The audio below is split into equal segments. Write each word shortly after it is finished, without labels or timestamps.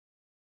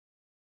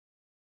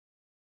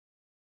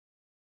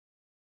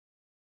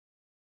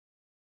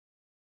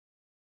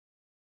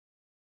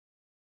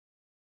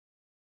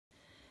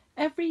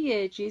Every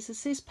year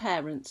Jesus'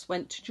 parents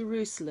went to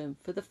Jerusalem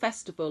for the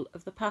festival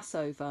of the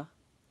Passover.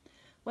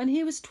 When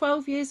he was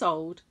 12 years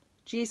old,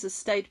 Jesus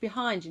stayed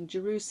behind in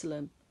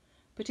Jerusalem,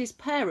 but his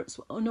parents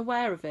were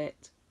unaware of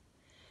it.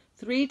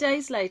 3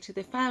 days later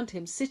they found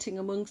him sitting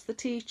amongst the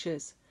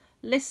teachers,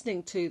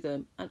 listening to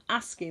them and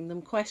asking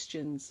them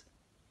questions.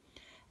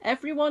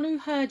 Everyone who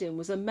heard him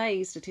was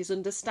amazed at his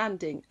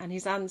understanding and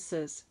his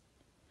answers.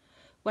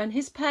 When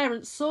his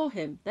parents saw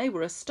him, they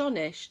were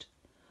astonished.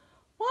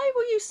 "Why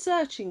were you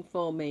searching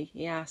for me?"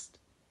 he asked.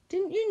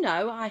 "Didn't you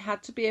know I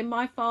had to be in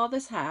my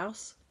Father's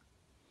house?"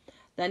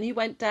 Then he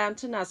went down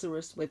to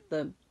Nazareth with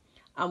them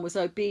and was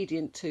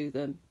obedient to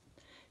them.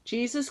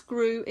 Jesus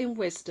grew in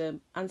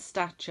wisdom and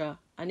stature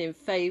and in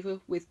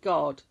favour with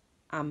God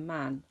and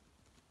man.